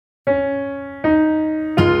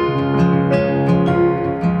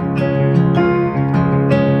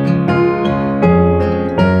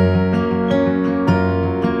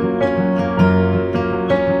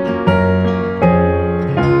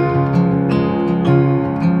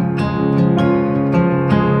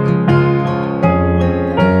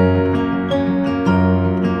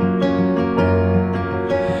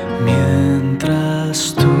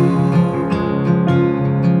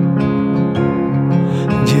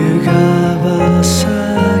Llegabas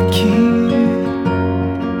aquí,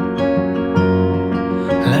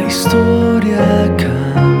 la historia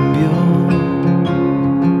cambió,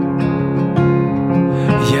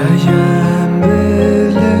 y allá en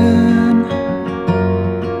Belén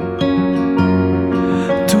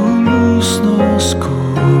tu luz nos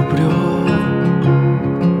cubrió.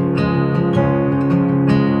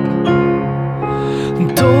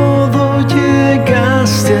 Todo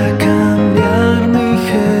llegaste a cambiar, mi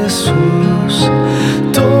Jesús.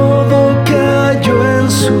 Todo cayó en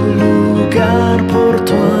su lugar por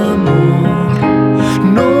tu amor.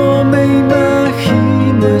 No me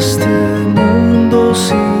imagino este mundo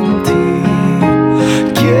sin ti.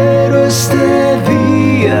 Quiero este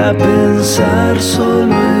día pensar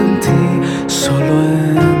solo en ti, solo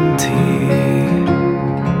en ti.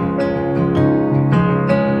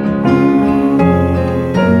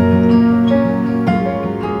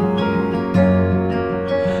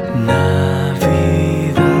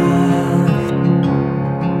 Navidad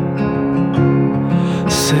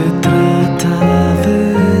se trata de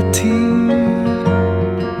ti,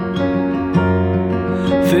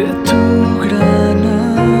 de tu gran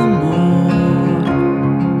amor,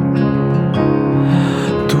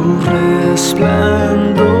 tu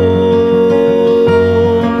resplandor.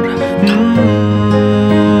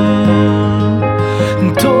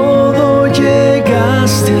 Todo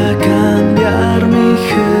llegaste a cambiar, mi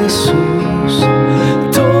Jesús.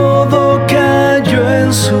 Todo cayó en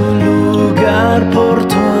su lugar por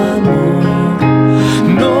tu amor.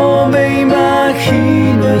 No me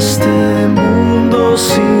imagino este mundo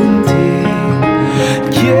sin ti.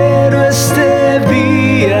 Quiero este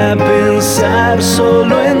día pensar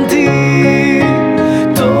solo en